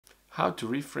how to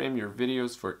reframe your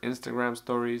videos for Instagram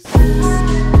stories.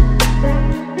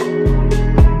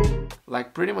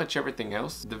 Like pretty much everything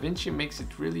else, DaVinci makes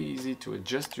it really easy to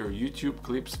adjust your YouTube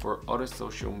clips for other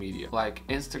social media, like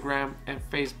Instagram and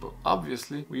Facebook.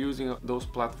 Obviously, we're using those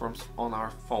platforms on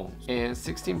our phones. And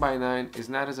 16:9 is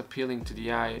not as appealing to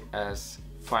the eye as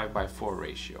 5:4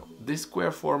 ratio. This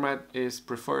square format is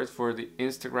preferred for the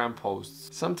Instagram posts.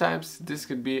 Sometimes this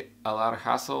could be a lot of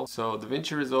hassle, so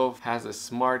DaVinci Resolve has a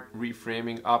smart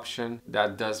reframing option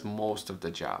that does most of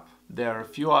the job. There are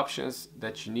a few options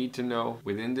that you need to know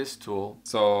within this tool,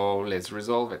 so let's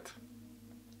resolve it.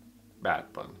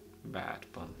 Bad pun, bad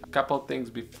pun. A couple things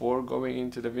before going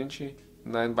into DaVinci.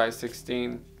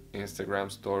 9:16 Instagram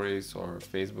stories or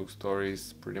Facebook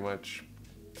stories, pretty much.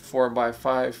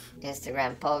 4:5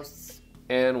 Instagram posts,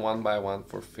 and 1:1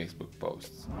 for Facebook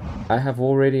posts. I have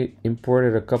already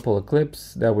imported a couple of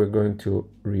clips that we're going to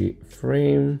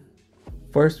reframe.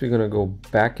 First, we're going to go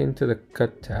back into the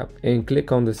Cut tab and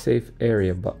click on the Save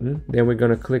Area button. Then we're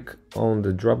going to click on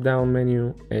the drop down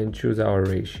menu and choose our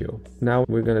ratio. Now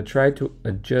we're going to try to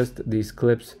adjust these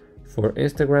clips for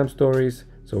Instagram stories.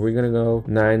 So we're going to go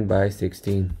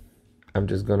 9:16. I'm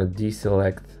just going to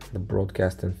deselect the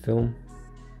broadcast and film.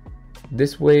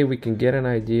 This way we can get an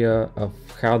idea of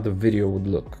how the video would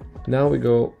look. Now we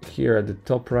go here at the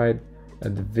top right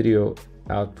at the video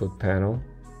output panel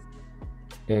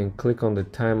and click on the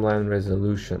timeline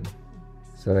resolution,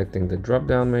 selecting the drop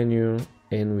down menu,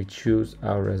 and we choose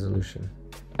our resolution.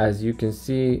 As you can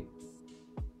see,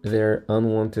 there are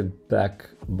unwanted black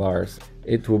bars.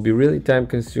 It will be really time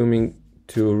consuming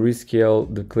to rescale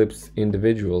the clips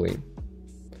individually.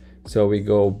 So we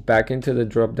go back into the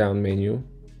drop down menu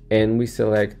and we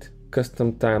select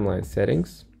custom timeline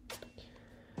settings.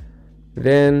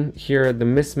 Then here at the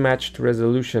mismatched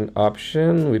resolution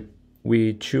option,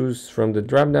 we choose from the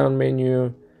drop down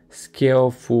menu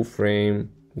scale full frame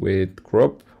with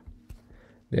crop.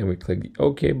 Then we click the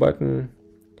OK button,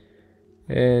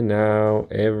 and now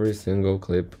every single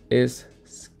clip is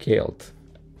scaled.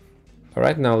 All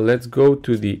right, now let's go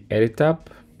to the Edit tab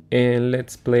and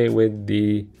let's play with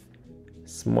the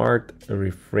Smart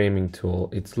Reframing tool.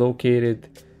 It's located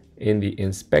in the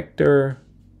Inspector,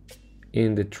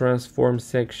 in the Transform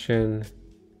section.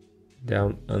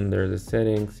 Down under the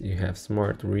settings, you have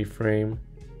Smart Reframe.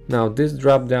 Now this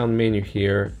drop down menu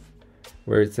here,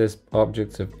 where it says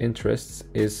Objects of Interest,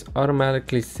 is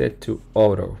automatically set to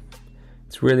Auto.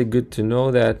 It's really good to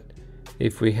know that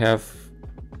if we have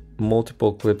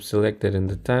multiple clips selected in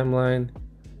the timeline,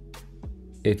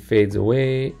 it fades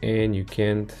away and you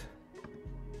can't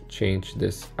change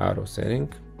this auto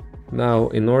setting. Now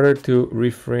in order to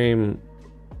reframe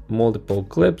multiple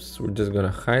clips, we're just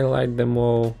gonna highlight them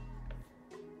all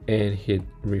and hit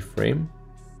reframe.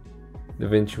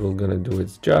 DaVinci will gonna do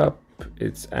its job.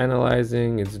 It's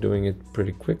analyzing, it's doing it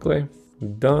pretty quickly.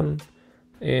 Done.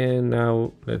 And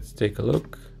now let's take a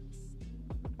look.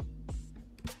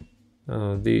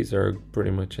 These are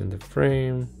pretty much in the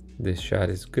frame. This shot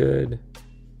is good.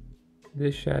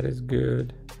 This shot is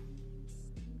good.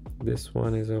 This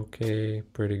one is okay,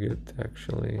 pretty good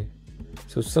actually.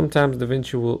 So sometimes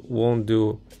DaVinci won't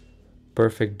do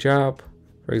perfect job.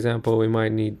 For example, we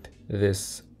might need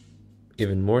this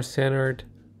even more centered.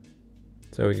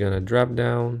 So we're gonna drop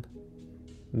down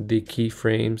the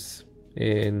keyframes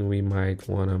and we might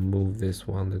wanna move this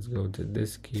one. Let's go to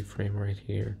this keyframe right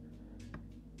here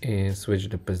and switch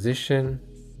the position,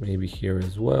 maybe here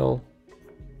as well.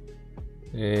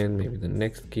 And maybe the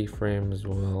next keyframe as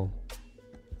well.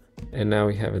 And now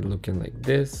we have it looking like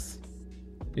this.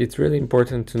 It's really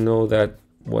important to know that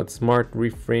what smart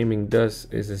reframing does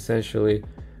is essentially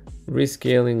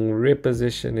rescaling,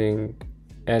 repositioning,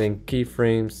 adding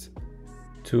keyframes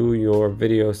to your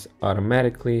videos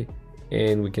automatically,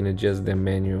 and we can adjust them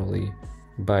manually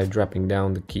by dropping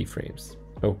down the keyframes.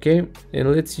 Okay,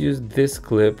 and let's use this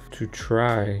clip to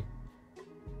try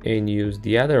and use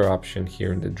the other option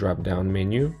here in the drop down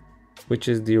menu, which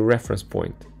is the reference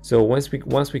point. So once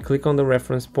we click on the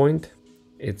reference point,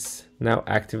 it's now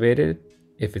activated.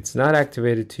 If it's not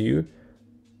activated to you,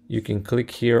 you can click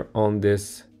here on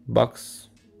this box,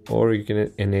 or you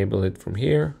can enable it from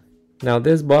here. Now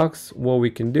this box, what we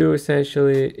can do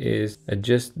essentially is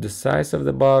adjust the size of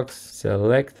the box,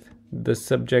 select the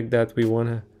subject that we want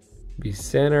to be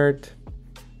centered,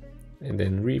 and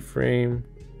then reframe.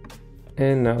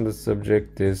 And now the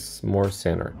subject is more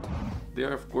centered. There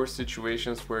are of course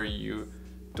situations where you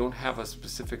don't have a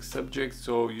specific subject,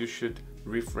 so you should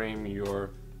reframe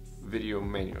your video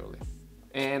manually.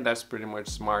 And that's pretty much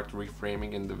smart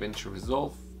reframing in DaVinci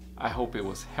Resolve. I hope it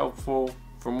was helpful.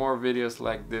 For more videos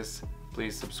like this,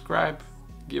 please subscribe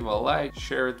give a like,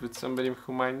 share it with somebody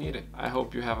who might need it. I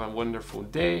hope you have a wonderful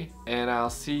day, and I'll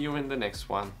see you in the next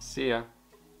one. See ya.